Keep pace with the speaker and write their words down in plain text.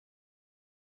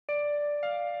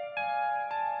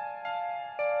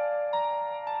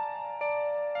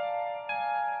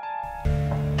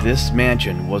This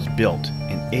mansion was built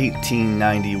in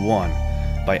 1891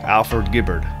 by Alfred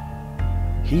Gibbard.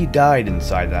 He died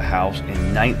inside the house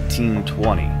in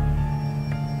 1920.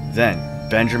 Then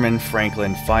Benjamin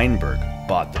Franklin Feinberg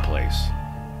bought the place.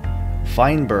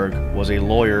 Feinberg was a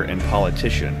lawyer and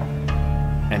politician,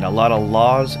 and a lot of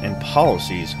laws and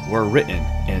policies were written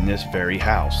in this very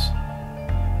house.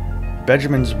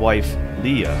 Benjamin's wife,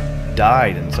 Leah,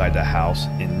 died inside the house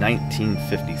in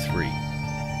 1953.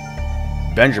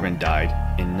 Benjamin died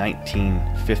in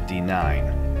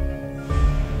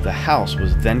 1959. The house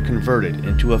was then converted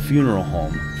into a funeral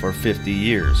home for 50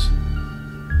 years.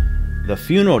 The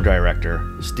funeral director,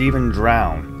 Stephen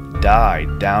Drown,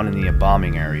 died down in the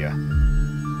embalming area.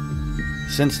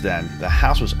 Since then, the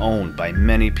house was owned by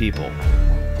many people,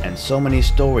 and so many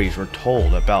stories were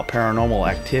told about paranormal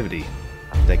activity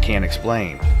they can't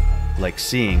explain, like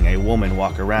seeing a woman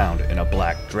walk around in a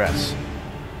black dress.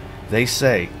 They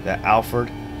say that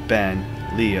Alfred, Ben,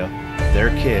 Leah,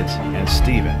 their kids, and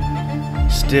Stephen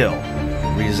still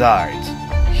resides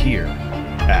here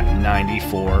at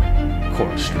 94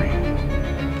 Court Street.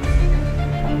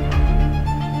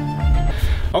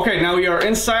 Okay, now we are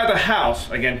inside the house.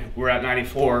 Again, we're at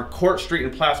 94 Court Street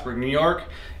in Plattsburgh, New York,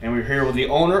 and we're here with the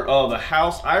owner of the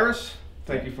house, Iris.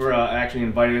 Thank you for actually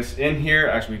inviting us in here.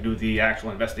 Actually do the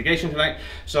actual investigation tonight.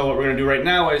 So what we're going to do right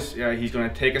now is he's going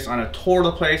to take us on a tour of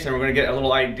the place, and we're going to get a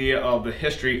little idea of the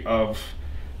history of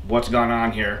what's gone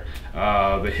on here.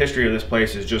 The history of this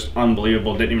place is just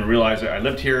unbelievable. Didn't even realize it. I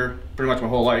lived here pretty much my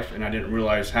whole life, and I didn't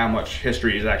realize how much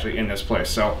history is actually in this place.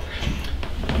 So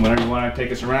whenever you want to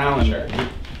take us around. Sure.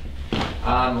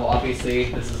 Well,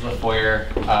 obviously this is the foyer.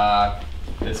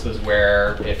 This was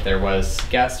where, if there was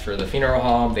guests for the funeral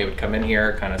home, they would come in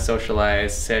here, kind of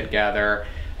socialize, sit, gather.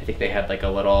 I think they had like a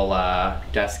little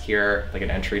desk here, like an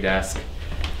entry desk,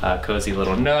 cozy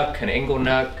little nook, an angle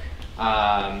nook.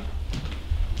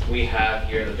 We have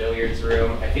here the billiards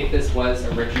room. I think this was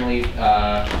originally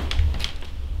I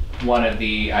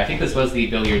think this was the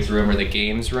billiards room or the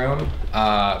games room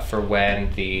for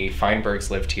when the Feinbergs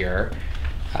lived here.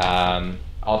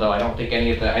 Although I don't think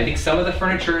I think some of the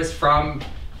furniture is from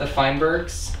the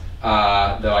Feinbergs,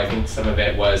 though I think some of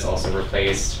it was also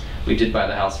replaced. We did buy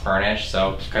the house furnished,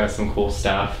 so kind of some cool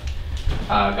stuff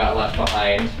got left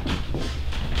behind.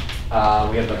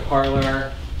 We have the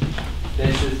parlor.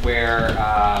 This is where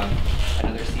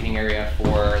another seating area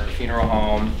for the funeral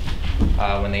home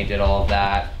when they did all of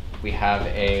that. We have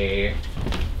a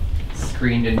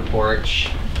screened-in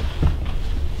porch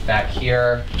back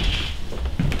here.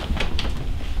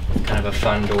 Kind of a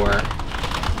fun door.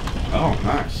 Oh,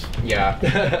 nice. Yeah.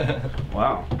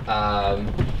 Wow.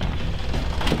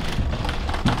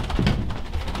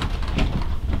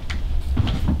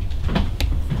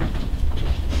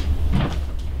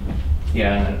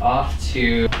 Yeah, and then off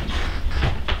to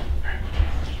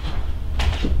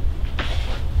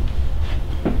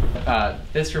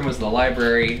this room was the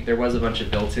library. There was a bunch of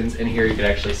built-ins in here. You could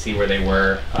actually see where they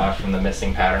were from the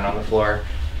missing pattern on the floor.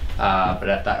 But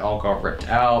that all got ripped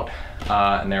out,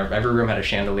 and every room had a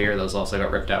chandelier. Those also got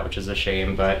ripped out, which is a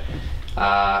shame. But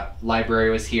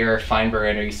library was here. Feinberg,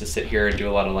 I know, used to sit here and do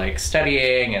a lot of like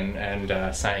studying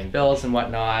and signing bills and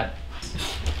whatnot.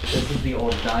 This is the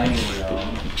old dining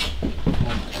room. Oh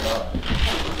my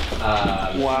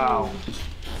god. Wow.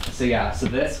 So yeah, so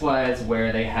this was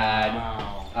where they had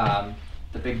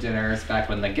the big dinners back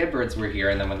when the Gibbards were here,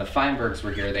 and then when the Feinbergs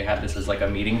were here, they had this as like a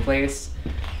meeting place.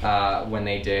 When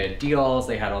they did deals,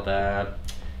 they had all the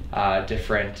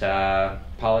different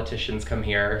politicians come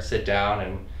here, sit down,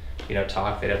 and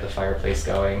talk. They'd have the fireplace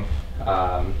going.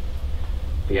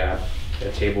 Yeah,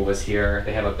 the table was here.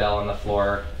 They have a bell on the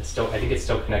floor. I think it's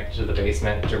still connected to the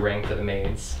basement to ring for the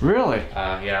maids. Really?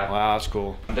 Yeah. Wow, that's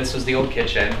cool. This was the old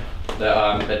kitchen,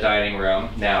 the dining room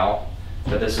now.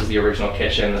 But this was the original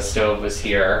kitchen. The stove was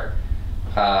here.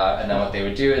 And then what they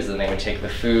would do is then they would take the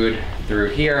food through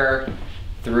here,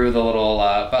 through the little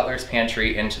butler's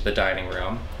pantry into the dining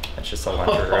room. It's just a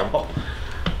lunch room.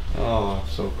 Oh,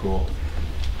 so cool.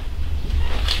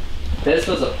 This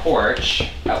was a porch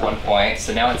at one point,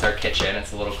 so now it's our kitchen.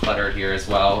 It's a little cluttered here as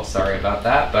well. Sorry about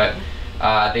that, but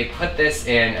they put this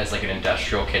in as like an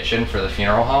industrial kitchen for the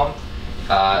funeral home.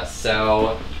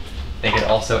 So they could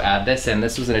also add this in.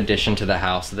 This was an addition to the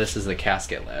house. So this is the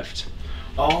casket lift.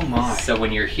 Oh my. So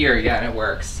when you're here, yeah, and it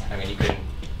works. I mean, you can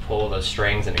pull those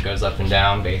strings and it goes up and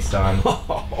down based on,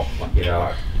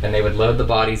 and they would load the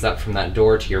bodies up from that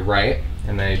door to your right,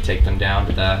 and then they'd take them down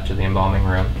to the embalming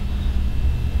room.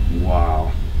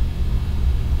 Wow.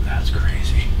 That's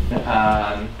crazy.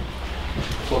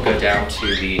 We'll go down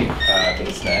to the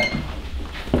basement.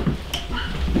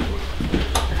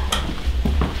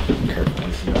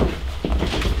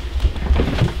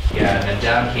 Yeah, and then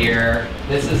down here,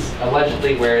 this is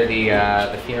allegedly where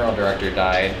the funeral director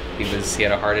died. He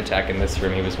had a heart attack in this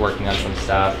room. He was working on some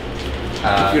stuff.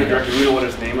 Funeral director, do you know what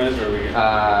his name is, or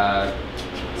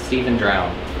Stephen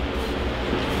Drown.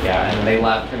 Yeah, and they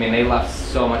left. I mean, they left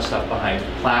so much stuff behind.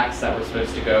 Plaques that were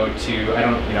supposed to go to.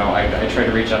 I tried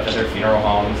to reach out to their funeral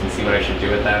homes and see what I should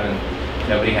do with them, and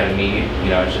nobody had a need.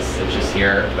 It's just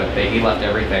here. But he left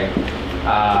everything.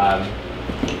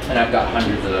 And I've got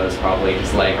hundreds of those probably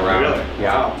just laying around. Really?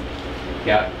 Yeah. Wow.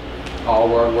 Yep. All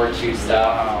World War II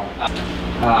stuff.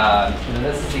 Wow. And then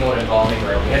this is the old embalming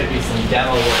room. We had to do some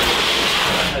demo work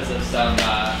because of some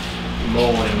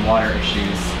mold and water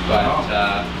issues, but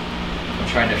I'm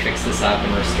trying to fix this up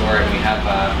and restore it. We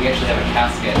actually have a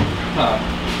casket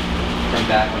from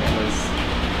back when it was.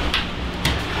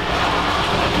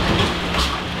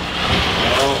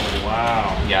 Oh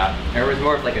wow! Yeah, it was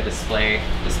more of like a display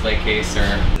case, or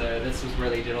this was where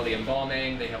they did all the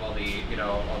embalming. They have all the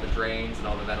all the drains and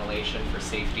all the ventilation for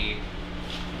safety.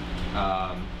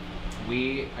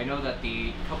 I know that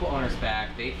the couple owners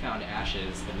back, they found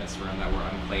ashes in this room that were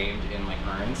unclaimed in like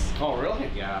urns. Oh really?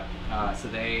 Yeah. So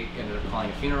they ended up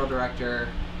calling a funeral director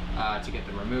to get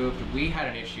them removed. We had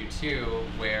an issue too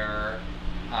where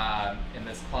in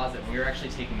this closet, when we were actually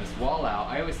taking this wall out,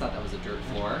 I always thought that was a dirt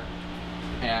floor.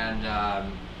 And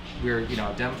we were,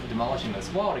 demolishing this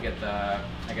wall to get the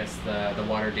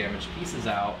water damaged pieces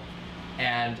out,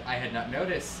 and I had not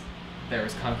noticed there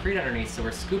was concrete underneath. So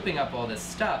we're scooping up all this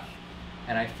stuff,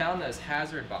 and I found those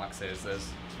hazard boxes, those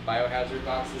biohazard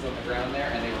boxes on the ground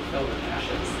there, and they were filled with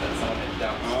ashes that someone had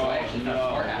dumped. So I actually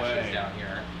found more ashes down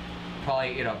here,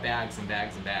 probably bags and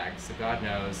bags and bags. So God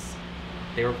knows,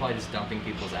 they were probably just dumping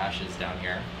people's ashes down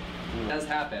here. It does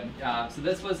happen. So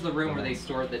this was the room where they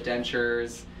stored the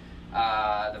dentures,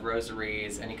 the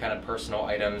rosaries, any kind of personal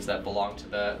items that belonged to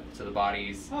the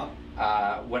bodies. Oh.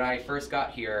 When I first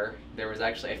got here,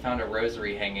 I found a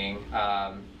rosary hanging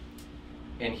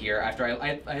in here. After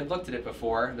I had looked at it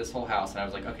before, this whole house, and I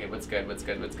was like, okay, what's good?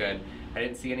 I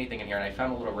didn't see anything in here, and I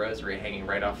found a little rosary hanging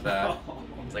right off the. I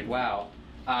was like, wow.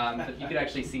 But you could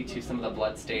actually see too some of the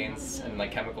blood stains and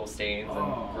like chemical stains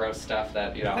and gross stuff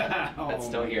that that's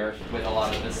still here with a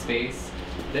lot of this space.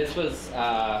 This was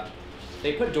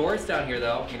they put doors down here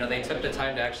though. They took the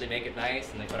time to actually make it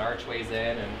nice, and they put archways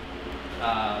in, and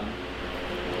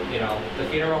the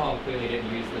funeral home clearly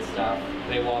didn't use this stuff.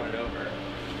 They walled it over.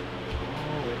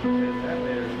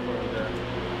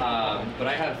 But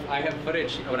I have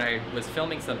footage when I was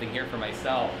filming something here for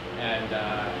myself, and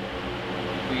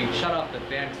we shut off the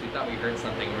fan because we thought we heard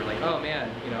something. We were like, oh man,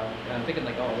 and I'm thinking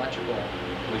like, oh, electrical.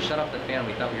 We shut off the fan.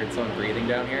 We thought we heard someone breathing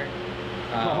down here,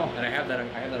 and I have that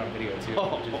on video too,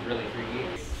 which is really freaky.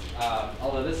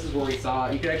 Although this is where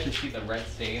you could actually see the red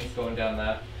stains going down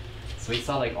that. So we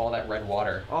saw like all that red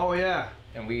water. Oh yeah.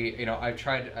 And I've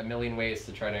tried a million ways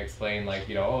to try to explain like,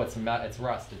 oh, it's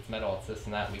rust, it's metal, it's this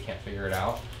and that. And we can't figure it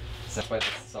out. So that's why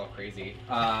this is all crazy.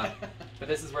 But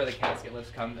this is where the casket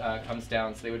lift comes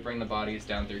down. So they would bring the bodies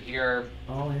down through here,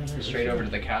 straight over to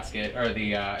the casket or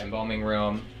the embalming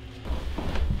room.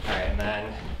 All right, and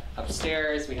then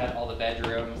upstairs we had all the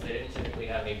bedrooms. They didn't typically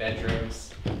have any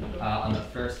bedrooms on the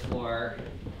first floor.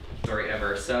 Story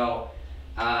ever. So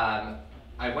I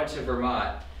went to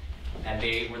Vermont, and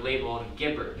they were labeled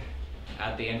Gibbard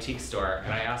at the antique store.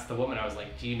 And I asked the woman, I was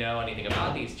like, do you know anything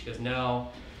about these? She goes, no.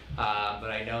 But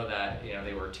I know that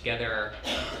they were together,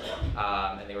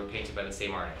 and they were painted by the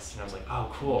same artist. And I was like,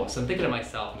 oh, cool. So I'm thinking to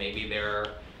myself, maybe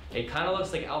it kind of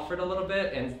looks like Alfred a little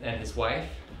bit and his wife.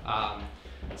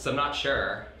 So I'm not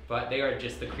sure, but they are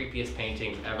just the creepiest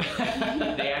paintings ever.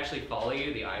 They actually follow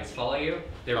you. The eyes follow you.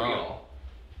 They're real.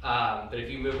 But if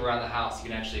you move around the house, you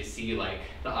can actually see like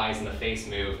the eyes and the face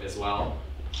move as well.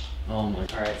 Oh my.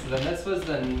 All right. So then this was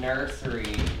the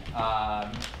nursery.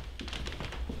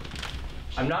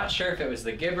 I'm not sure if it was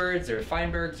the Gibbards or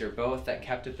Feinbergs or both that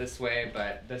kept it this way,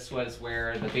 but this was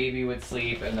where the baby would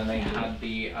sleep, and then they had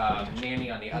the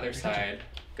nanny on the other side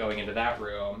going into that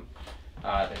room.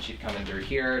 Then she'd come in through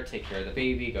here, take care of the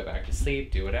baby, go back to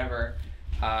sleep, do whatever.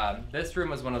 This room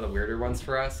was one of the weirder ones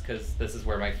for us because this is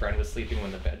where my friend was sleeping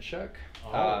when the bed shook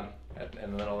in the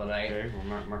middle of the night. Okay,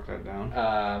 we'll mark that down.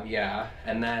 Yeah,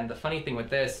 and then the funny thing with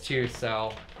this too,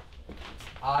 so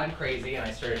I'm crazy and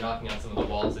I started knocking on some of the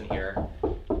walls in here.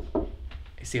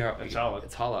 You see how it's hollow?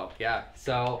 It's hollow, yeah.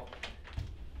 So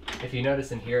if you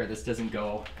notice in here, this doesn't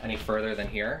go any further than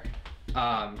here.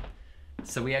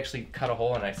 So we actually cut a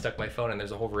hole and I stuck my phone and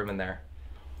there's a whole room in there.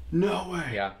 No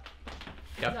way. Yeah.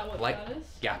 Yep. Is that what that is?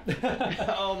 Yeah.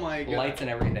 Oh my god. Lights and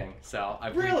everything. So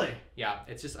Really? Yeah.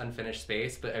 It's just unfinished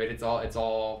space, but I mean, it's all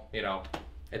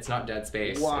it's not dead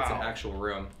space. Wow. It's an actual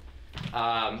room.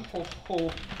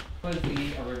 Was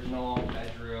the original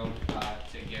bedroom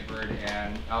to Gibbard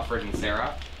and Alfred and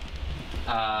Sarah.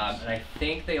 And I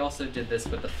think they also did this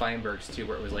with the Feinbergs too,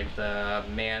 where it was like the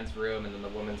man's room and then the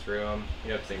woman's room, you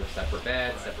know, because they were separate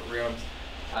beds, separate rooms.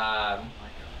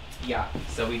 Yeah,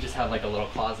 so we just have like a little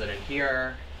closet in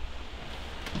here.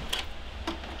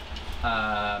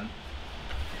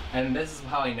 And this is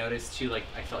how I noticed too, like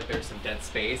I felt like there's some dead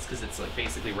space because it's like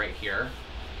basically right here.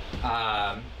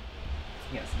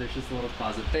 Yeah, so there's just a little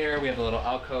closet there. We have a little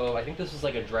alcove. I think this was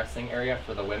like a dressing area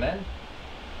for the women.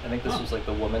 I think this was like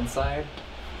the woman's side.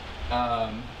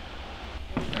 Alright,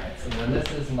 so then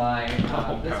this is my,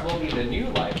 this will be the new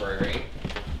library.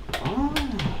 Oh.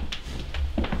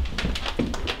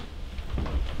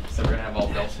 So we're gonna have all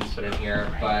built-ins put in here,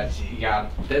 but yeah,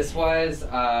 this was,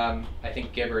 I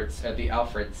think Gibbard's, the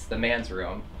Alfred's, the man's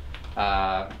room.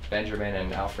 Benjamin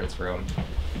and Alfred's room.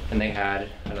 And they had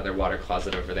another water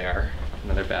closet over there,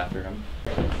 another bathroom.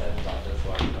 Not this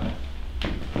one, but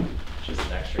just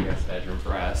an extra guest bedroom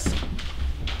for us.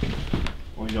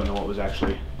 Well, you don't know what was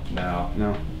actually. No.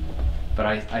 No. But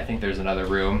I think there's another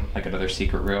room, like another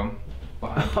secret room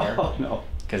behind here. Oh no.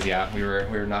 Because yeah, we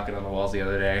were knocking on the walls the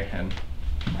other day, and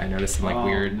I noticed some like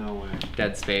weird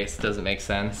dead space. Doesn't make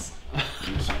sense.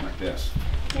 Something like this.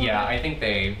 Yeah, I think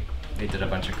they did a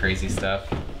bunch of crazy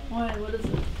stuff. Why? What is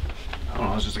it? I don't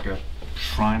know. It's just like a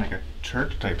shrine, like a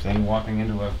church type thing, walking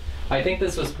into a. I think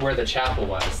this was where the chapel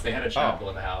was. They had a chapel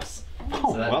in the house.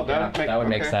 Oh, So that, well, that would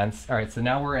make sense. All right, so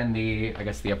now we're in the, I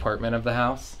guess, the apartment of the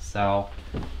house. So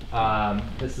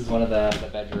this is one of the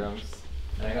bedrooms,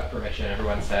 and I got permission.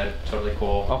 Everyone said totally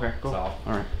cool. Okay, cool. So, all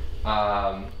right.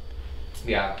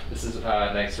 yeah, this is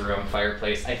a nice room,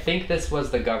 fireplace. I think this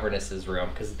was the governess's room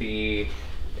because you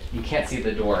can't see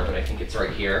the door, but I think it's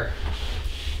right here.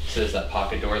 So there's that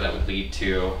pocket door that would lead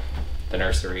to the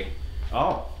nursery.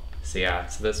 Oh. So yeah,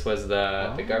 so this was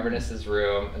the governess's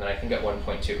room, and then I think at one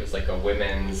point too it was like a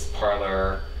women's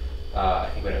parlor. I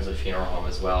think when it was a funeral home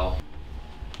as well.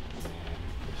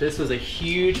 This was a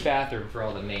huge bathroom for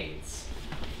all the maids.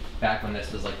 Back when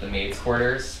this was like the maids'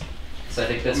 quarters. So I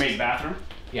think this Maid bathroom?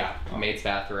 Yeah, maid's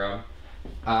bathroom.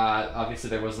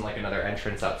 Obviously there wasn't like another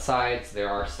entrance outside, so there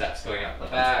are steps going out the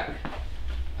back.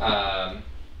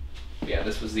 Yeah,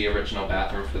 this was the original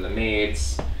bathroom for the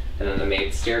maids. And then the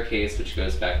maid's staircase, which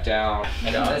goes back down.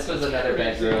 And then this was another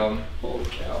bedroom. Holy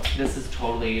cow. This is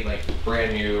totally like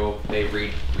brand new. They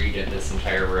redid this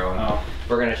entire room. Oh.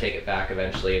 We're gonna take it back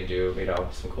eventually and do, you know,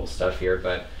 some cool stuff here.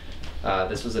 But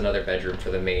this was another bedroom for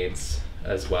the maids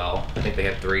as well. I think they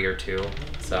had 3 or 2.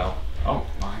 So. Oh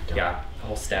my God. Yeah, the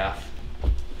whole staff.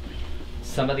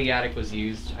 Some of the attic was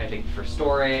used, I think, for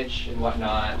storage and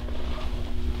whatnot.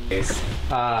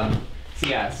 So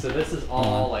yeah, so this is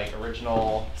all like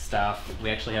original stuff.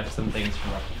 We actually have some things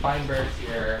from like the Feinbergs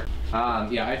here.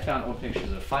 Yeah, I found old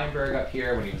pictures of Feinberg up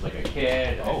here when he was like a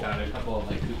kid. I found a couple of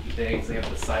like kooky things. They have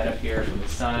the side up here from his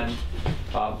son,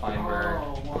 Bob Feinberg.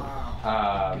 Oh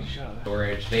wow.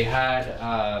 Storage. They had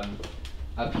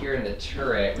up here in the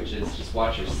turret, which is just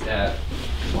watch your step.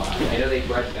 I know they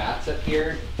bred bats up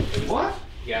here. What?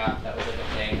 Yeah, that was like a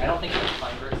thing. I don't think the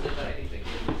Feinbergs did that. I think they did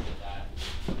that.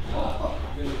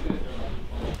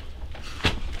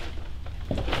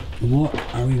 What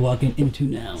are we walking into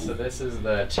now? So this is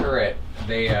the turret.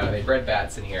 They bred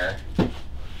bats in here.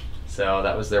 So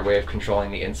that was their way of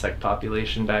controlling the insect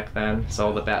population back then. So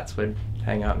all the bats would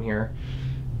hang out in here.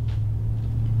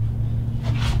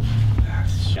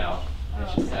 No,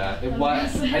 it's just, it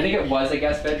was. I think it was a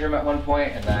guest bedroom at one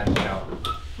point, and then you know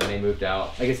when they moved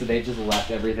out, like I said, they just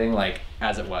left everything like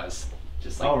as it was.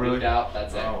 Just like moved out.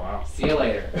 That's it. Oh wow. See you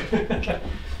later.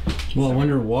 Well, I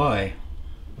wonder why.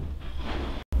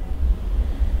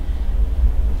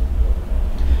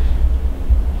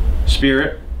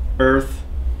 Spirit, earth,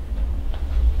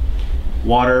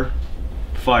 water,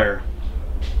 fire.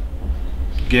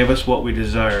 Give us what we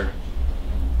desire.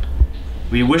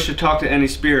 We wish to talk to any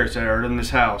spirits that are in this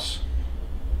house.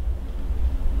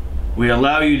 We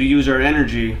allow you to use our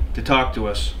energy to talk to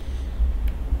us.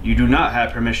 You do not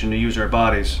have permission to use our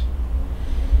bodies.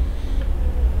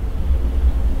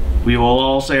 We will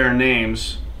all say our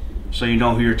names so you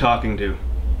know who you're talking to.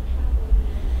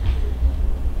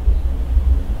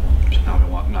 So now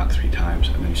we knock 3 times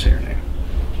and then you say your name.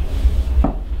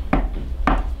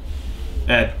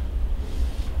 Ed.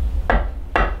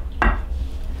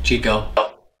 Chico.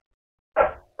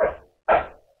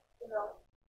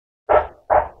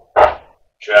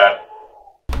 Chad.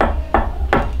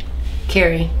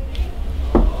 Carrie.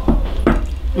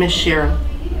 Miss Sharon.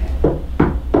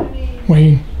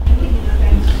 Wayne.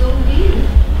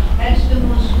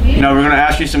 Now we're going to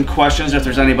ask you some questions if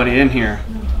there's anybody in here.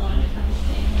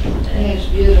 It's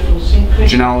beautiful.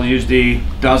 Janelle will use the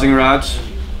dowsing rods. Is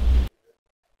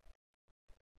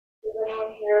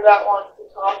anyone here that wants to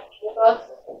talk with us?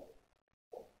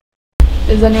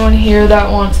 Is anyone here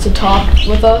that wants to talk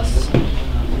with us?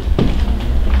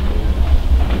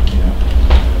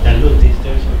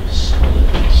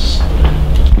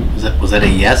 Was that a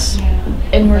yes?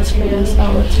 Inwards for yes,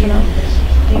 outwards for no.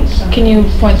 Can you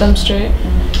point them straight?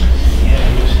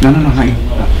 No, not you.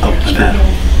 Oh, my bad.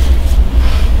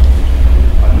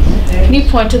 Can you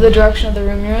point to the direction of the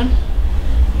room you're in?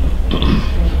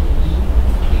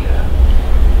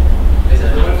 Is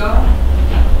everyone gone?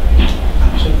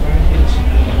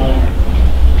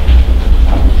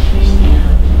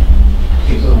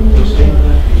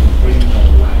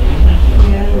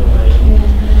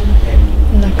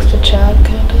 Next to Chad,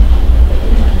 kinda.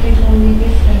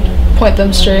 Point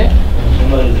them straight.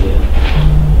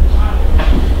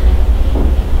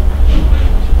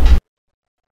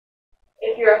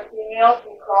 If you're a female,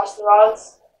 can you cross the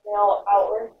rods, male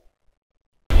outward?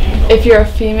 If you're a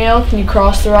female, can you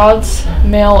cross the rods,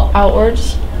 male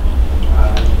outwards?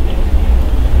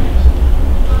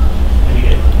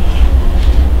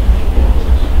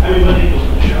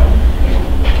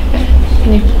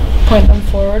 Can you point them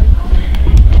forward?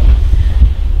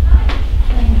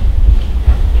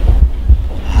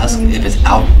 Ask if it's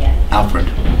Alfred.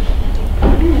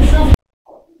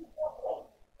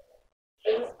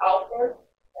 Is this Alfred?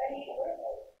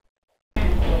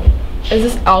 Is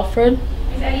this Alfred?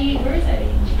 Is Eddie, where is Eddie?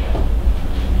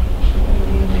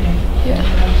 Yeah.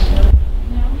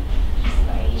 No?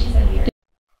 Sorry, she said here.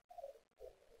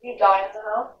 Did you die in the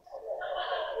house?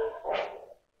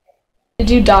 Did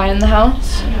you die in the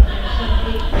house?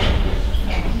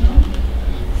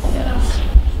 Yes.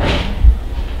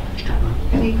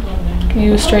 Can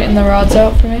you straighten the rods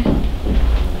out for me?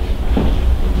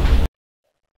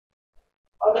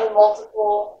 Are there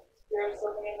multiple spirits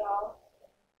living in the house?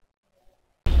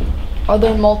 Are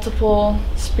there multiple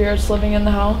spirits living in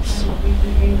the house?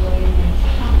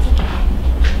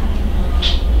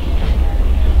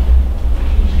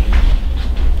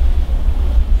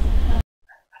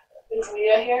 Is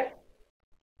Leah here?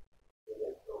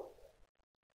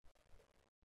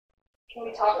 Can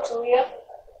we talk to Leah?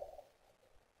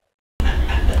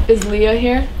 Is Leah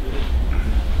here?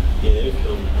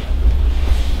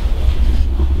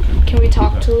 Can we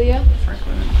talk to Leah?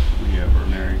 Franklin and Leah were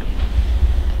married.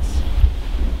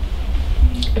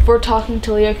 If we're talking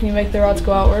to Leah, can you make the rods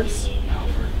go outwards?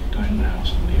 Alfred died in the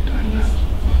house and Leah died in the house.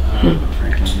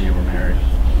 Franklin and Leah were married.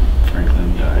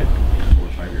 Franklin died 4 or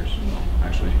 5 years.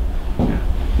 Actually, yeah.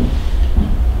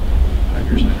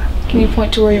 5 years later. Can you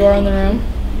point to where you are in the room?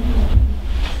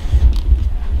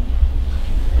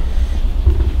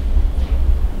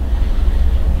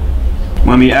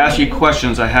 When we ask you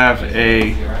questions, I have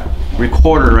a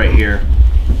recorder right here.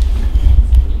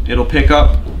 It'll pick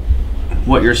up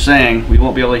what you're saying. We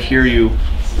won't be able to hear you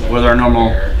with our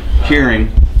normal hearing,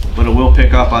 but it will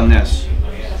pick up on this.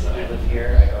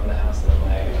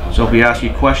 So if we ask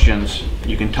you questions,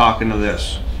 you can talk into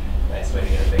this.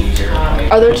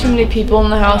 Are there too many people in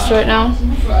the house right now?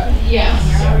 Yes.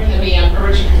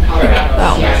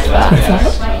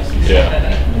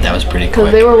 That was pretty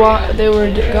Because quick. they were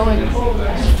going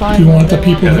fine. Do you want the They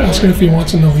people to ask him if he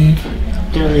wants them to leave?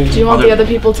 Do you want the other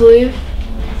people to leave?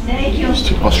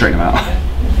 I'll straighten them out.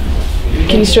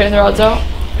 Can you straighten the rods out?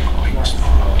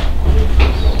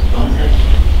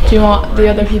 Do you want the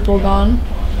other people gone?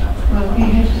 Well, he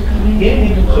has to come in. Do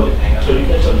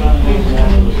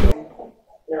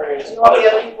you want the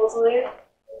other people to leave?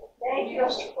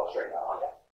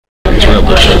 It's real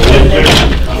bullshit.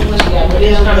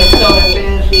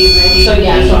 So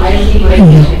yeah, so I need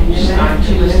on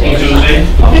Tuesday.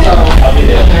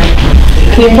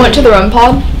 Can you point to the REM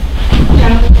pod?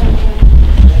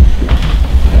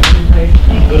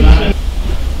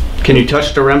 Can you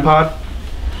touch the REM pod?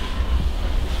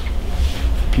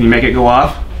 Can you make it go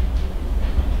off?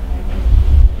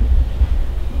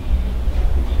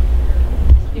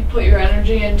 You put your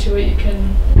energy into it, you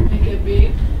can make it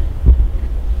beat.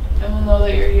 And we'll know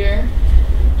that you're here.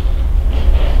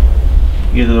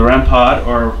 Either the REM pod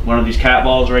or one of these cat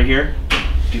balls right here.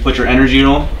 If you put your energy in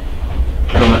them,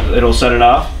 it'll set it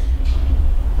off.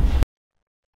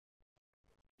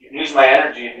 You can use my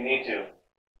energy if you need to.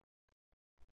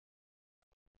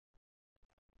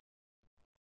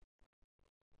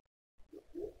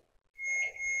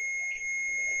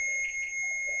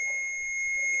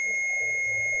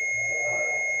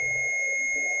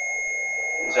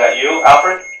 Is that you,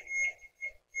 Alfred?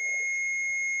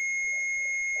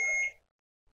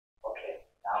 Okay,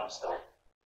 now I'm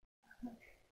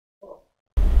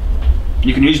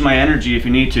can use my energy if you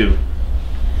need to.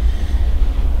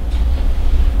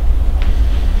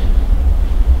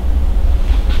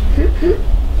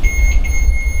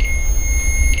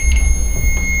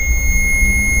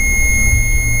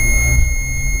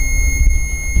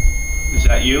 Is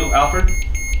that you, Alfred?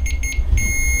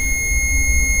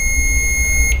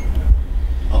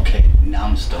 Okay, now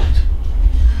I'm stoked.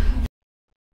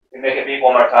 You make it beep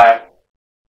one more time.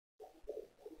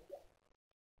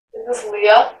 Is this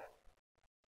Leah?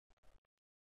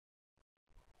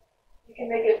 You can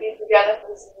make it beep again if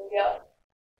this is Leah.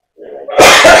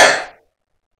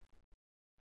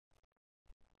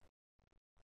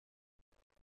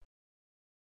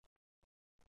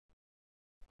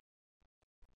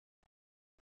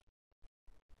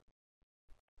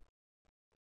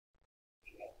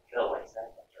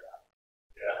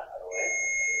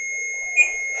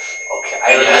 Okay,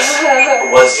 I guess.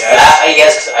 Was that I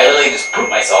guess? Because I literally just pooped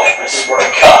myself. I swear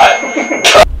to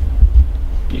God.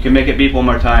 You can make it beep one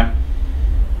more time.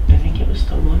 I think it was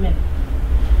the woman.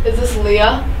 Is this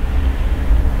Leah?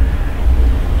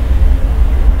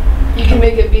 You can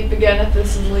make it beep again if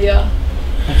this is Leah.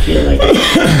 I feel like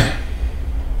it's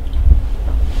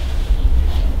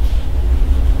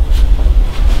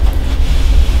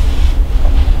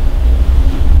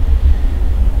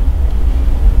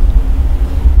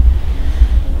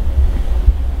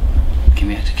Can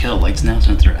we have to kill the lights now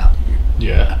since they're out?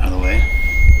 Yeah. Out of the way.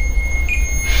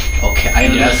 Okay, I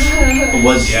guess.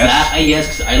 Was that I guess?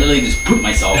 Because I literally just pooped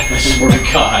myself. I swear to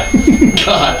God.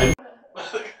 God.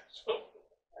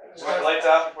 Want the lights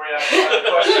off before you ask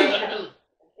the question? I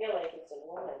feel like it's a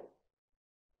woman.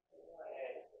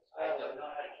 I don't know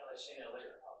how to kill a singer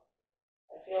later.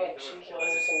 I feel like she's the one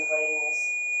who's inviting us.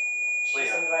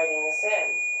 She's inviting us in.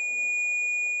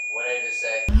 What did I just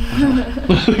say?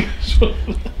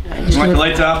 You want the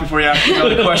lights off before you ask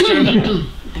another question?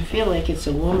 I feel like it's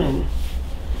a woman.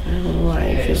 I don't know why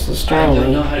I feel so I don't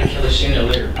strongly. know how to kill a singer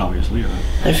later. Probably just Leah.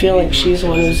 I feel like she's the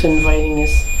one who's inviting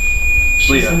us.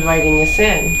 She's Leah. inviting us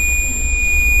in.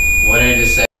 What did I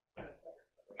just say?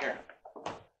 Here.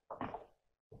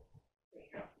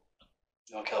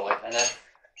 You want to kill a light like that?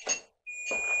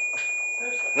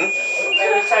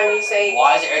 Every time you say.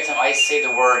 Why is it every time I say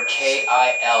the word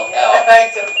K-I-L-L?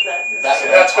 I don't know. That's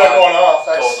That's been going off.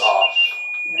 goes That's off.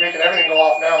 you're making everything go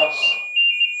off now.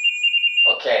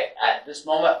 Okay, at this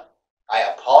moment, I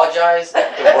apologize. The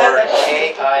word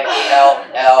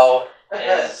K-I-L-L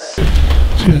is.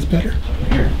 See, that's better.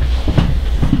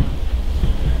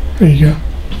 There you go.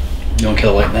 You want to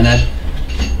kill a light, Ed?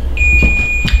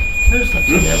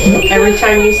 Every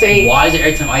time you say. Why is it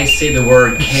every time I say the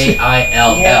word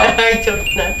K-I-L-L? Yeah, I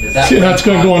don't know. See, that's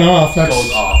going off. That's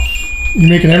goes off. you're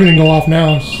making everything go off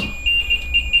now.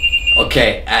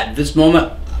 Okay, at this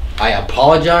moment, I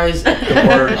apologize. The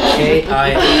word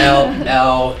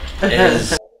K-I-L-L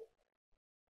is.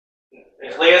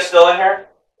 Is Leah still in here?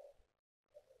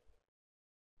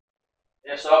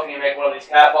 If so, can you make one of these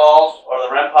cat balls or the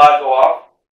REM pod go off?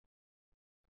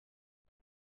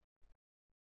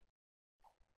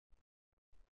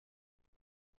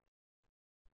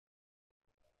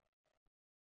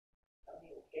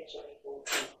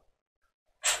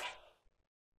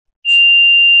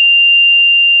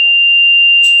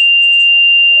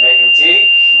 Making tea?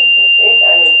 I think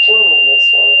I'm in tune with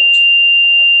this woman.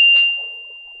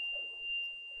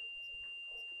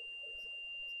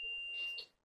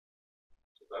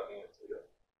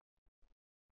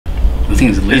 I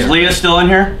think it's Leah. Is Leah still in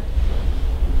here?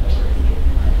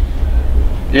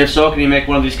 If so, can you make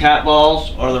one of these cat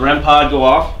balls or the REM pod go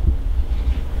off?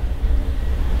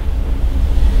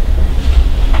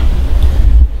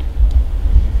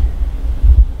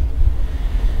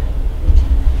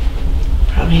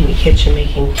 Probably in the kitchen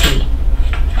making tea.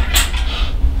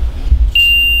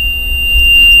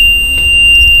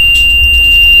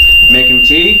 Making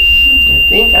tea? I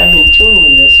think I'm in tune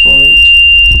with this woman.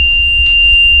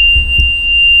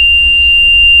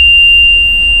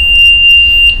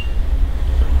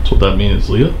 So that means it's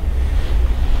Leah?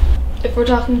 If we're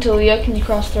talking to Leah, can you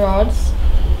cross the rods?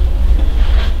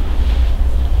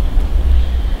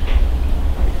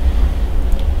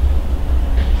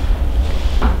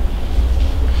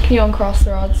 Can you uncross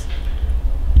the rods?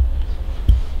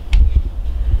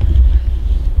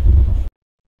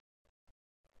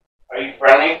 Are you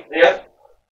friendly, Leah?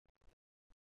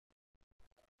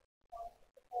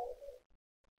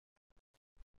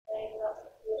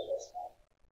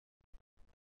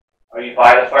 Are you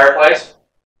by the fireplace?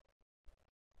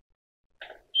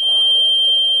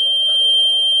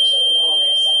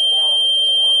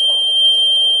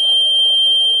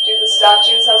 Do the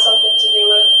statues have something to do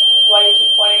with why you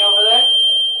keep pointing over there?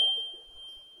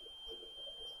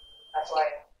 That's why.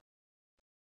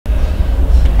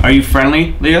 Are you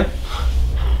friendly, Leah?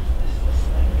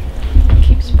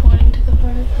 Keeps pointing to the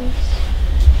fireplace.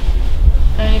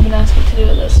 I didn't even ask it to do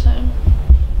it this time.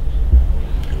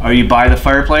 Are you by the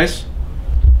fireplace?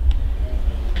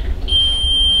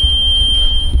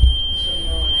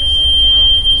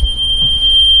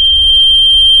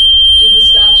 Do the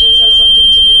statues have something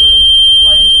to do with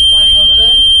why you keep pointing over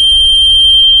there?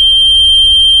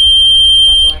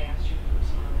 That's why I asked you if it was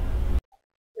on.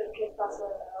 Did the kid pass away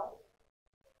now?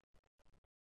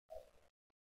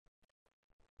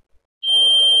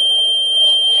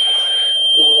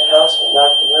 In the house, but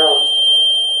not the room.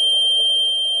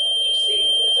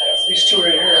 These two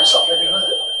right here have something to do with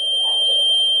it.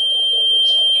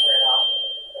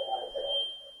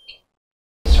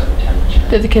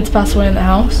 Did the kids pass away in the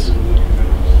house?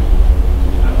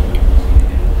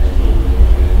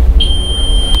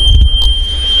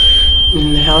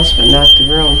 In the house, but not the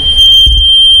room.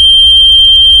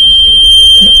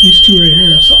 Yeah, these two right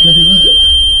here have something to do with it.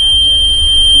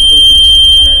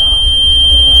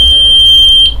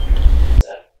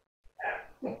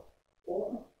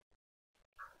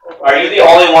 Are you the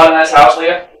only one in this house,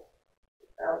 Leah?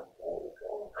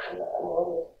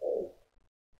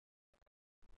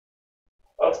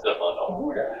 That's definitely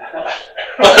no.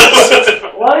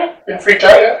 What? Been freaked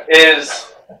out yet?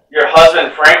 Is your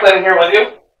husband Franklin here with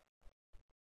you?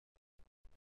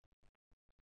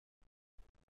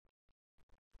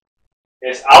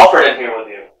 Is Alfred in here with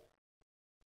you?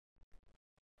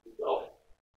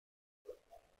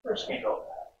 Where's he go?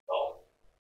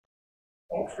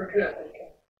 Don't forget they can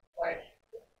fight.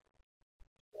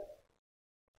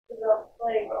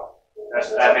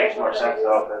 That makes more sense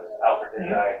though, because Alfred did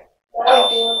die.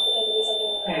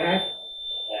 Mm-hmm.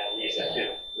 And you said too,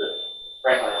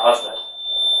 Franklin, her husband,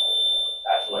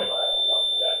 passed away by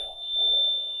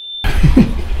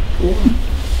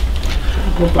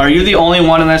Are you the only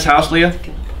one in this house, Leah?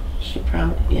 She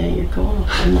probably, yeah, you're cool.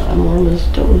 I'm warm as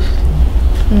toast.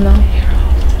 No.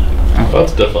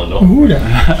 That's definitely no. Ooh,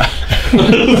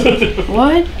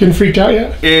 What? Getting freaked out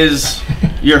yet? Is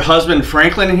your husband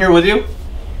Franklin in here with you?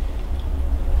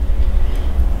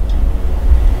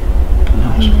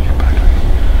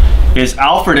 Is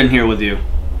Alfred in here with you?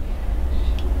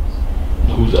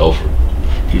 Who's Alfred?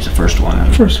 He's the first one.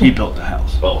 He built the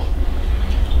house. Oh.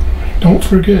 Don't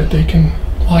forget they can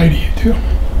lie to you too.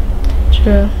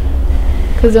 True.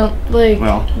 Because don't, like,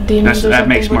 demons or that something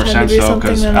makes more pretend sense to be though, something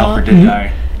because they're Alfred not. did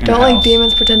die. In Don't, the like, house.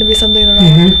 demons pretend to be something they're not.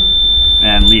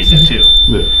 And Leah did too.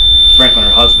 Yeah. Franklin,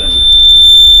 her husband,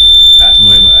 passed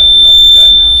away, but I don't know if he died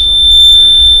in the house. So.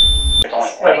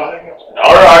 Where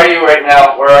are you right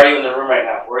now? Where are you in the room right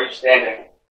now? Where are you standing?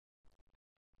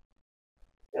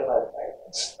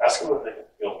 Ask them if they can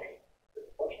feel me.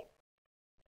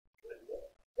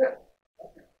 Can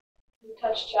you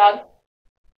touch Chad?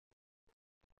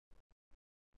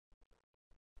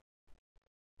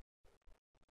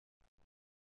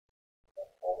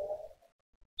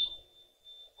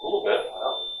 A little bit.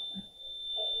 Wow.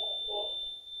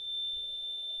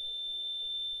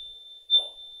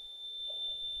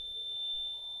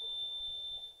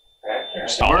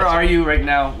 Where are you right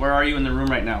now? Where are you in the room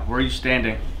right now? Where are you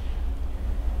standing?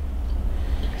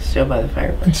 Still by the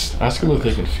fireplace. Ask them if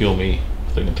they can feel me.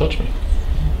 If they can touch me.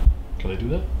 Can they do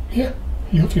that? Yeah,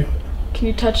 you'll feel it. Can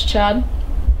you touch Chad?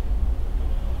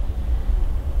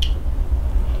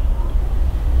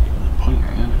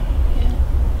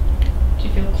 Do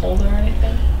you feel cold or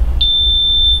anything?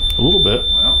 A little bit.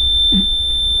 Well,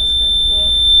 That's kind of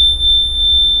cool.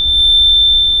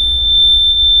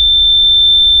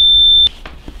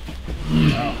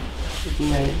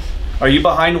 Nice. are you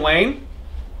behind Wayne?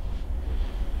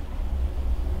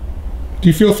 Do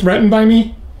you feel threatened by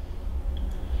me?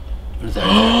 What is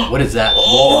that? What is that?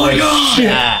 Oh my god!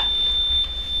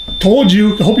 Shit. Told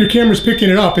you. I hope your camera's picking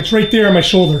it up. It's right there on my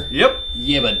shoulder. Yep.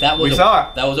 Yeah, but that was We saw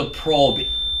it. that was a probe.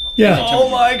 Yeah. Oh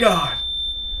my god.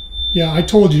 Yeah, I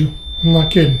told you. I'm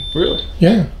not kidding. Really?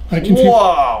 Yeah, I can feel.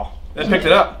 Wow. That picked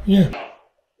it up. Yeah.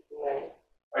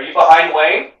 Are you behind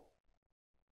Wayne?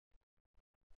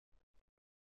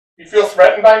 You feel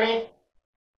threatened by me?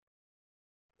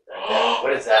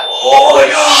 What is that? Oh my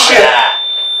god!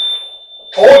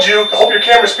 Told you. I hope your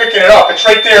camera's picking it up. It's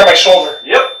right there on my shoulder.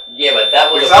 Yep. Yeah, but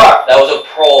that was We a saw it. that was a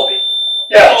probe.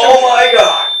 Yeah. Oh my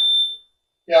god.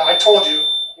 Yeah, I told you.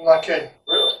 I'm not kidding.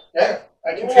 Really? Yeah,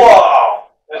 I can feel it. Wow.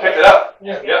 That picked it up.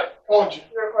 Yeah. Yep. Told you.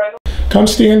 You recording? Come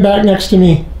stand back next to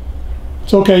me.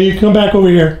 It's okay. You can come back over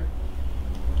here.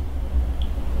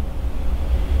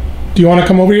 Do you want to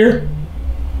come over here?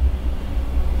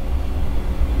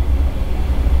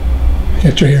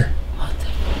 It's right here.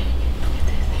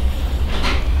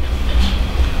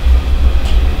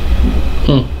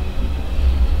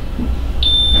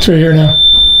 right here now.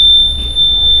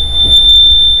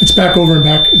 It's back over and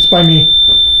back. It's by me.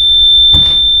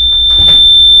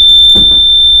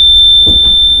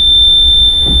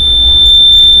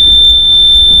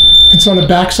 It's on the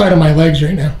back side of my legs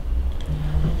right now.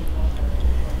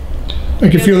 I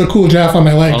can feel the cool draft on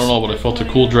my legs. I don't know, but I felt a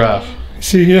cool draft.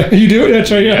 See, yeah, you do it?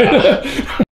 That's right, yeah.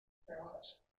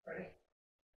 Ready?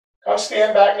 Come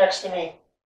stand back next to me.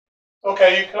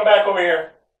 Okay, you come back over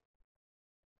here.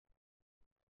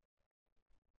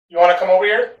 You want to come over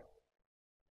here?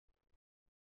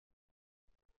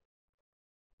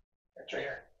 Right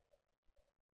here.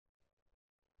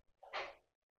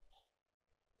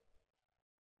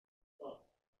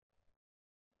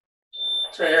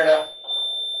 It's right here now.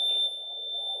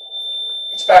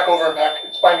 It's back over and back.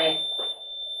 It's by me.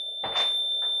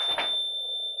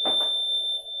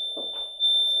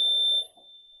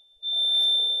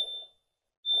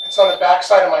 It's on the back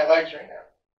side of my legs right now.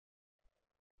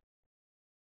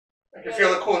 I can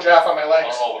feel the cool draft on my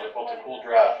legs. I don't know, but I felt a cool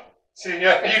draft. See,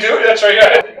 yeah, you do it? That's right,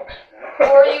 yeah. Who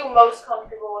are you most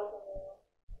comfortable with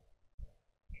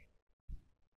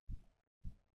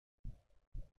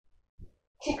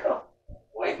in the room?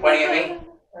 What are you pointing at me?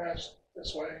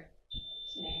 This way.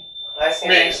 It's me. I see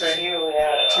Me, it's see. you,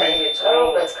 yeah. It's me. I don't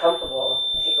know if that's comfortable.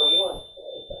 Tico, you want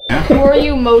Who are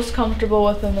you most comfortable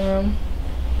with in the room?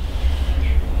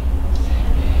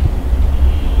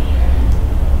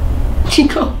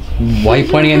 Chico. Why are you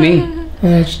pointing at me?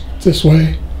 It's this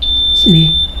way. It's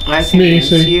me. I see Me, it's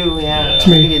see. you, yeah. It's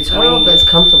me. I don't know if that's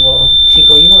comfortable.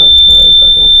 Tico, you want to try,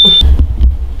 buddy.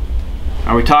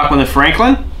 Are we talking with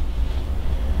Franklin?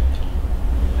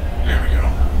 There we go.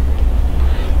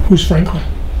 Who's Franklin?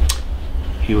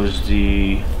 He was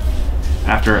the...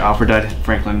 After Alfred died,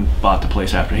 Franklin bought the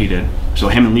place after he did. So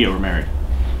him and Leah were married.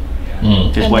 His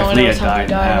And no wife one Leah knows how he died in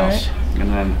the died, house. And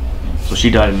then... So she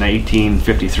died in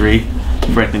 1853.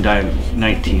 Franklin died in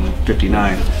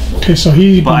 1959. Okay, so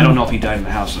he... But I don't know if he died in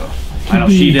the house, though. I know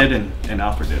she did and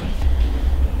Alfred did.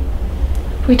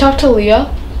 We talked to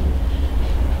Leah.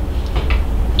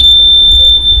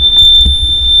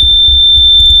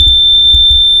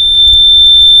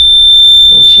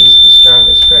 And she's the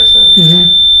strongest presence.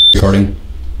 Mm-hmm. Recording.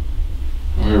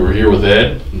 Alright, we're here with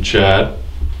Ed and Chad.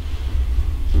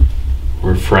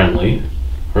 We're friendly.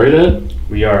 Right, Ed?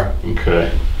 We are.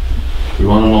 Okay. We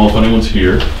want to know if anyone's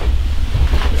here.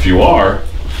 If you are,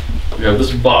 we have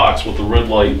this box with the red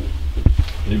light.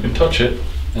 You can touch it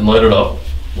and light it up.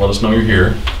 Let us know you're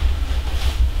here.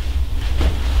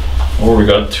 Or we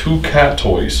got 2 cat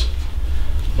toys.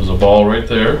 There's a ball right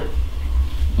there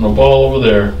and a ball over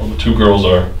there where the 2 girls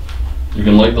are. You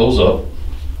can light those up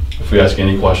if we ask you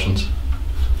any questions.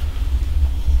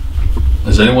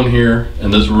 Is anyone here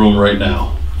in this room right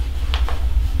now?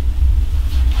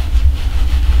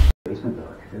 Basement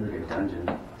dog. It's like a dungeon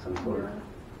of some sort.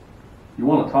 You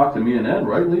want to talk to me and Ed,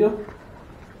 right, Leah?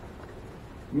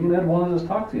 Me and Ed wanted to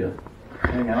talk to you.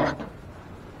 Hang out.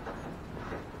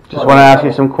 Just want to ask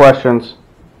you some questions.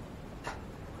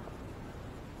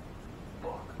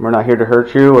 We're not here to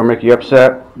hurt you or make you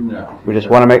upset. No. We just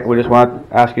want to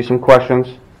ask you some questions.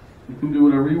 You can do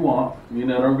whatever you want. Me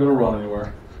and Ed aren't going to run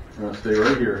anywhere. We're going to stay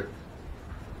right here.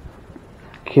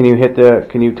 Can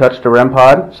you touch the REM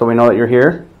pod so we know that you're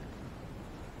here?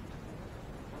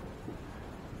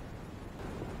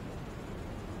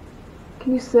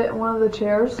 Can you sit in one of the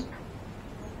chairs?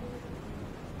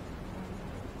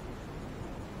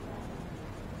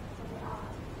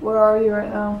 Where are you right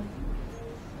now?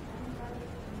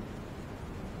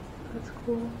 That's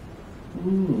cool.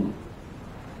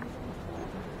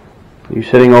 You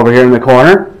sitting over here in the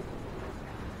corner?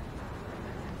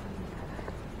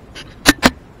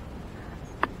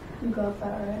 You got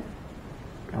that right.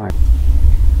 Alright.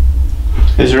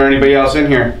 Is there anybody else in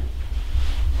here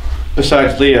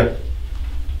besides Leah?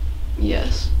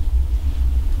 Yes.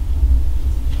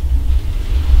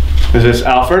 Is this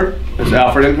Alfred? Is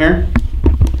Alfred in here?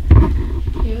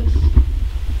 Yes.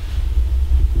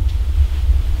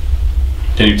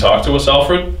 Can you talk to us,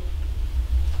 Alfred?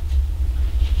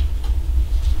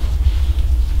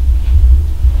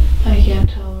 I can't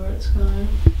tell where it's going.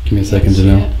 Give me a second to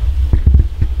know.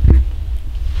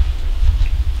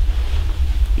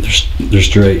 They're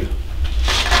straight.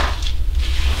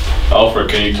 Alfred,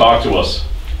 can you talk to us?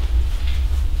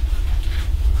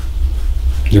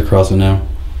 You're crossing now.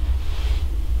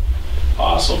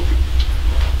 Awesome.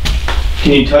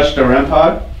 Can you touch the REM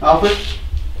pod, Alfred?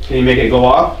 Can you make it go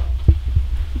off?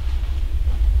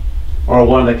 Or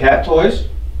one of the cat toys?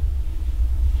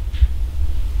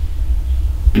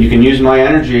 You can use my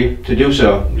energy to do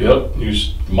so. Yep.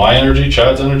 Use my energy,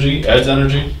 Chad's energy, Ed's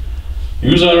energy.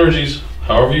 Use our energies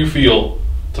however you feel,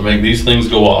 to make these things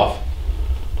go off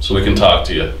so we can talk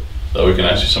to you, that we can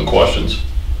ask you some questions.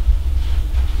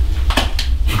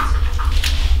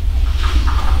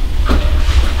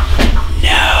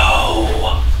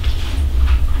 No.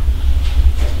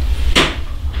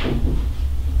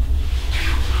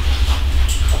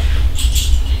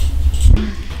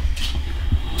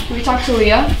 Can we talk to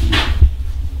Leah?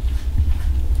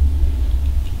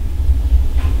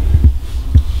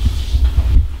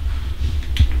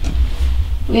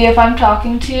 Leah, if I'm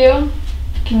talking to you,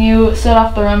 can you set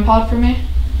off the REM pod for me?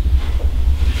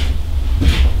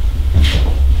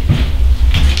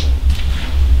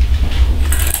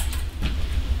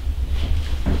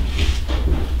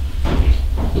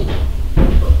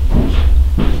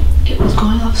 It was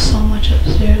going off so much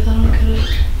upstairs, I don't get it.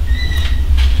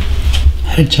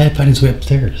 How did Chad find his way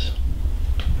upstairs?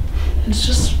 It's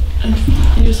just,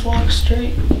 you just walk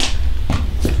straight.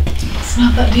 It's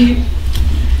not that deep.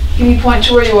 Can you point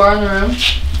to where you are in the room?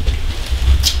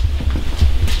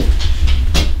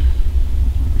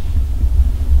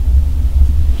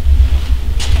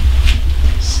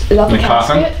 Is that the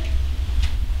coffin? casket?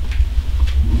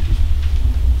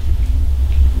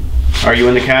 Are you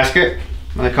in the casket?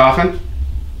 In the coffin?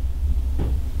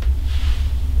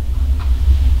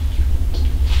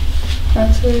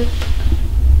 That's weird.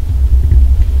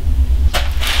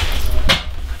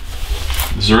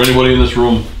 Is there anybody in this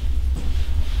room?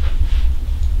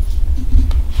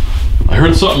 I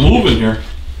heard something moving here.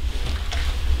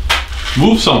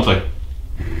 Move something.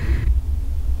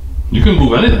 You can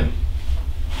move anything.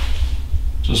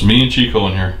 Just me and Chico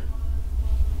in here.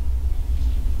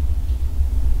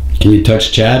 Can you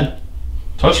touch Chad?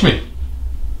 Touch me.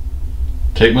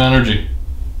 Take my energy.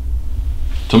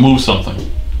 To move something.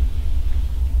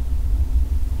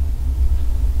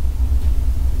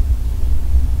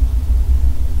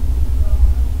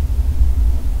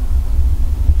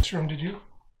 Which room did you?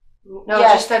 No,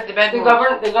 Yes, just at the bedroom.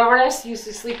 The governess used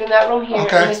to sleep in that room here,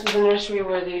 Okay. and this was the nursery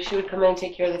where she would come in and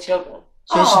take care of the children.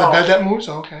 So this is the bed that moves?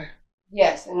 Okay.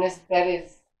 Yes, and this bed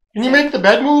is... Can you make the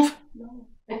bed move? No.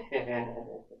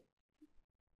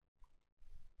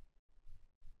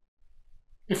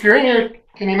 If you're in here,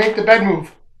 can you make the bed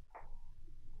move?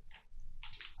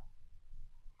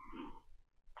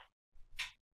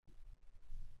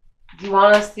 Do you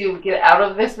want us to get out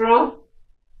of this room?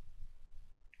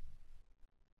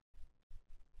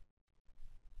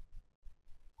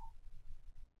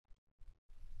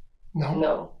 No.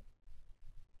 No.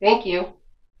 Thank you.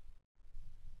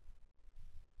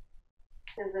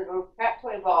 There's a little fat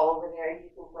toy ball over there you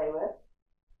can play with.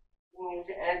 You can use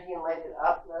your energy and light it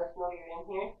up. Let us know you're in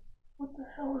here. What the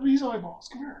hell are these eyeballs?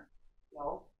 Come here.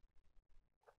 No.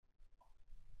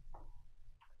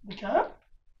 The cat?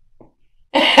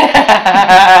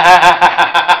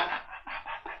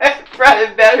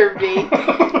 It better be.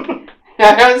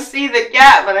 I don't see the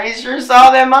cat, but I sure saw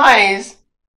them eyes.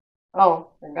 Oh,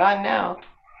 they're gone now.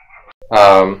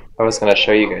 I was gonna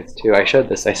show you guys too. I showed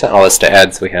this. I sent all this to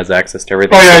Ed so he has access to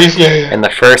everything. Oh yeah, yeah.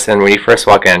 And when you first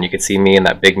walk in, you could see me in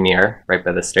that big mirror right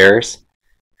by the stairs,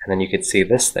 and then you could see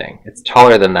this thing. It's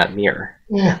taller than that mirror.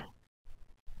 Yeah.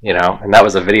 You know, and that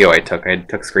was a video I took. I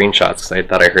took screenshots because I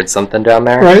thought I heard something down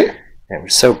there. Right. And it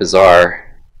was so bizarre.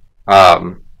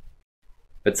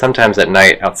 But sometimes at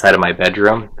night, outside of my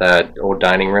bedroom, the old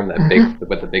dining room, that big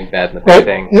with the big bed and the big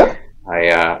thing, yeah.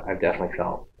 I've definitely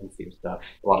felt and seen stuff,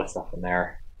 a lot of stuff in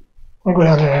there. I'll go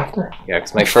down there after. Yeah,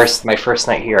 because my first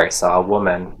night here, I saw a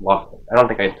woman walk. I don't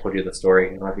think I told you the story. I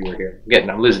don't know if you were here.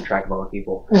 I'm losing track of all the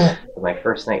people. Yeah. But my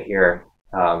first night here,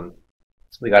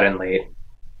 we got in late,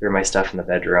 threw my stuff in the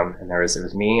bedroom, and it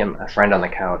was me and a friend on the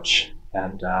couch,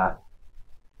 and I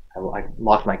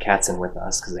locked my cats in with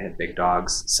us because they had big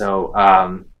dogs. So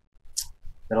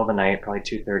middle of the night, probably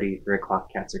 2:30, 3 o'clock,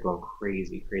 cats are going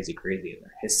crazy, and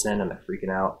they're hissing and they're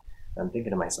freaking out. And I'm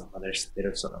thinking to myself, oh, they just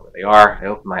don't know where they are. I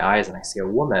open my eyes and I see a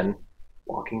woman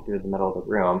walking through the middle of the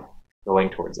room, going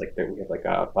towards we have like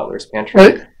a butler's pantry.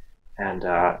 Right. And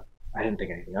I didn't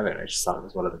think anything of it. I just thought it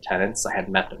was one of the tenants. I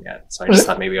hadn't met them yet, so I just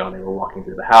thought maybe they were walking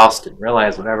through the house, didn't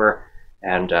realize, whatever.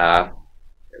 And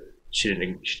she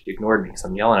ignored me because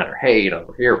I'm yelling at her, hey,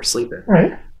 we're here, we're sleeping.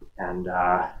 Right. And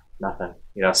nothing,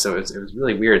 so it was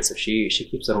really weird. So she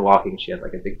keeps on walking. She had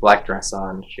like a big black dress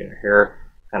on. She had her hair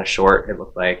kind of short, it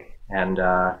looked like. And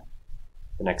the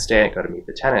next day I go to meet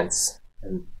the tenants,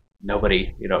 and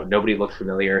nobody looked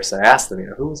familiar. So I asked them,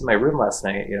 who was in my room last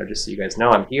night? Just so you guys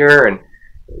know I'm here, and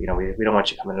we don't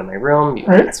want you coming into my room.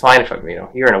 It's fine if I'm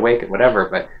here and awake and whatever.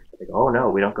 But they go, oh no,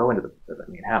 we don't go into the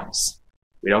main house.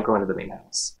 We don't go into the main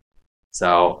house.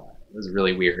 So it was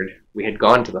really weird. We had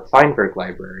gone to the Feinberg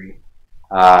Library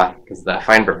because the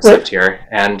Feinbergs lived here,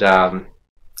 and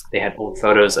they had old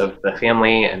photos of the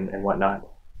family and whatnot.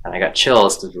 And I got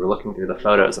chills because we were looking through the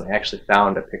photos, and I actually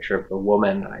found a picture of the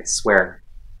woman, I swear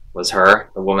was her,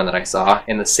 the woman that I saw,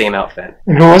 in the same outfit.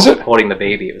 And who was it? Holding the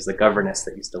baby. It was the governess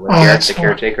that used to live here, the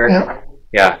caretaker. Yeah.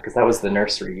 Yeah, because that was the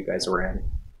nursery you guys were in.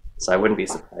 So I wouldn't be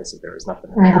surprised if there was nothing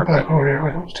in We'll there. go back over there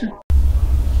with those two.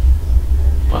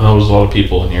 I know there's a lot of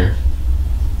people in here.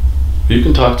 But you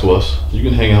can talk to us. You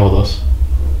can hang out with us.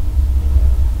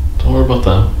 Don't worry about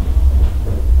them.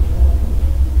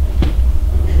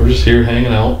 We're just here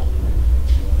hanging out.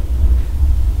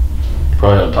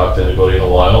 Probably haven't talked to anybody in a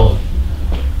while.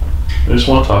 I just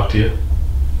want to talk to you.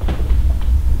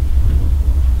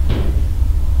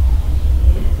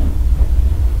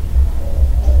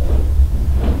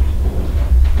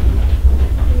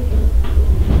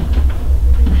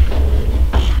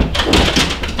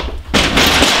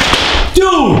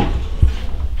 Dude!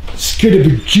 Scared the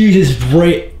bejesus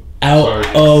right out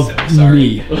of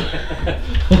me.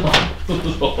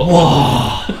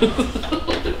 Whoa.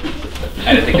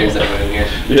 I didn't think there was anyone in here.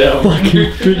 Yeah.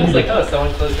 Fucking I was like, oh,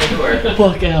 someone closed the door.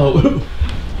 Fuck out.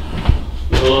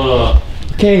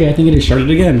 Okay, I think it just started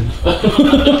again.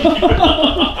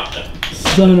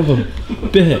 Son of a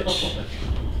bitch.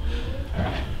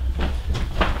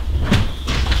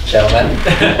 Gentlemen.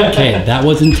 Okay, that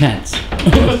was intense.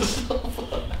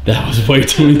 That was way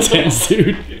too intense,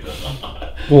 dude.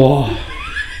 Whoa.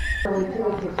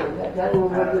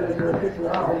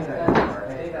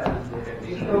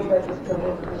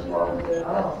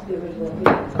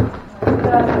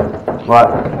 What?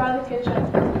 Try the kitchen.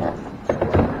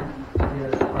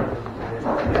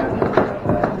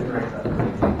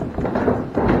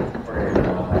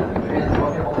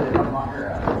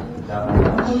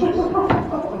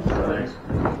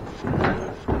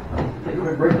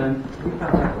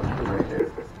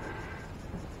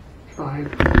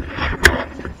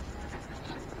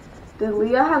 Did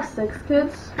Leah have 6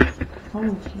 kids?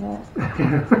 Holy shit.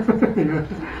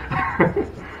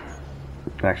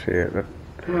 Actually, That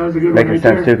was a good one making right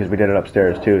sense there. too because we did it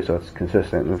upstairs too, so it's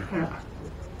consistent. Yeah.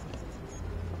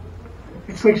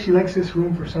 It's like she likes this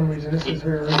room for some reason. This is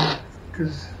her room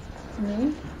because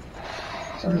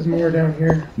there's more down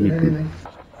here than anything.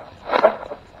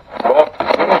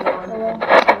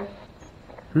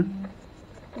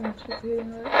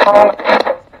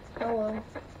 Hello.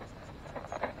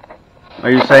 Are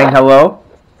you saying hello?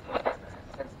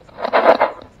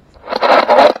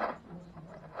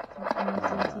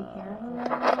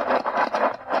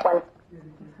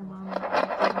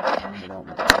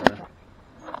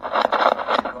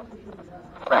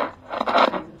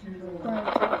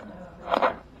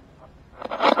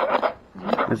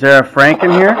 Is there a Frank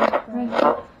in here? I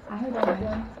heard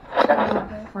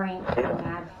that. Frank,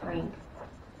 mad Frank.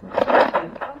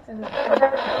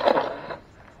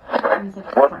 He's a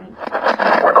Frank.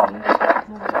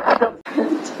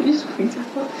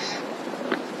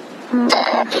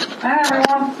 Hi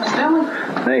everyone, it's Billy.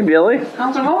 Hey, Billy.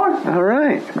 How's it going? All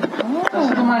right.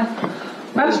 This is my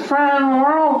best friend in the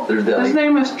world. His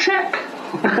name is Chick.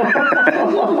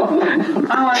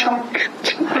 I like him.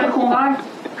 Pretty cool guy.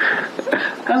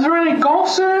 Is there any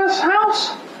ghosts in this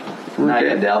house? Not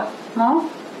yet, Del. No?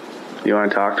 You want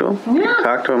to talk to him? Yeah.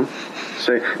 Talk to him.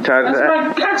 Say, That's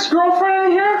my ex-girlfriend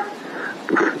in here.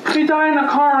 She died in a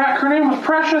car wreck. Her name was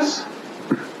Precious.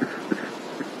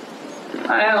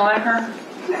 I didn't like her.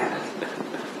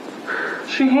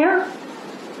 Is she here?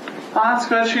 Oh, that's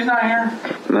good. She's not here.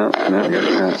 No, not yet.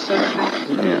 Yeah.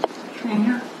 She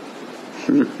here?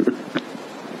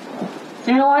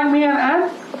 Do you like me and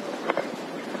Ed?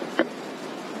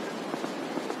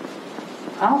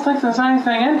 I don't think there's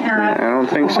anything in here. I don't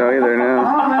think so either, no.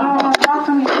 Oh, they don't want to talk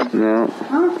to me. No.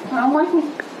 Huh? They don't like me.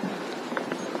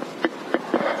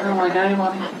 I don't like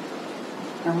anybody.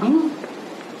 They're mean.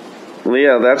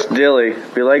 Leah, that's Dilly.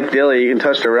 If you like Dilly, you can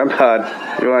touch the REM pod.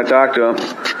 You want to talk to him.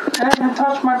 Ed can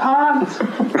touch my pods.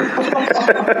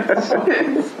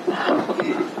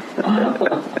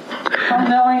 Come,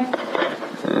 Nelly.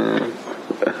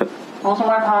 Those are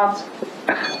my pods.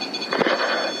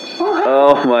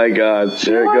 Oh my god,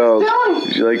 there it goes.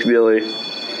 She likes Dilly.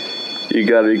 You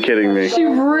gotta be kidding me. She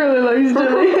really likes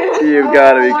Dilly. You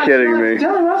gotta be kidding me.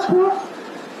 Dilly, that's cool.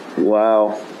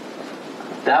 Wow.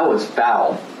 That was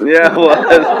foul. Yeah, it was.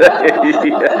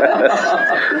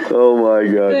 Yes. Oh my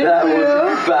god. That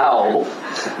was foul.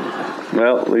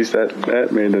 Well, at least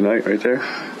that made the night right there.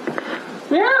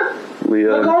 Yeah.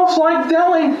 Leah. The ghosts like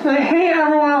Dilly. They hate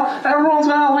everyone else. Everyone's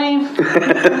gonna leave.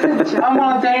 I'm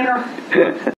gonna date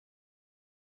her.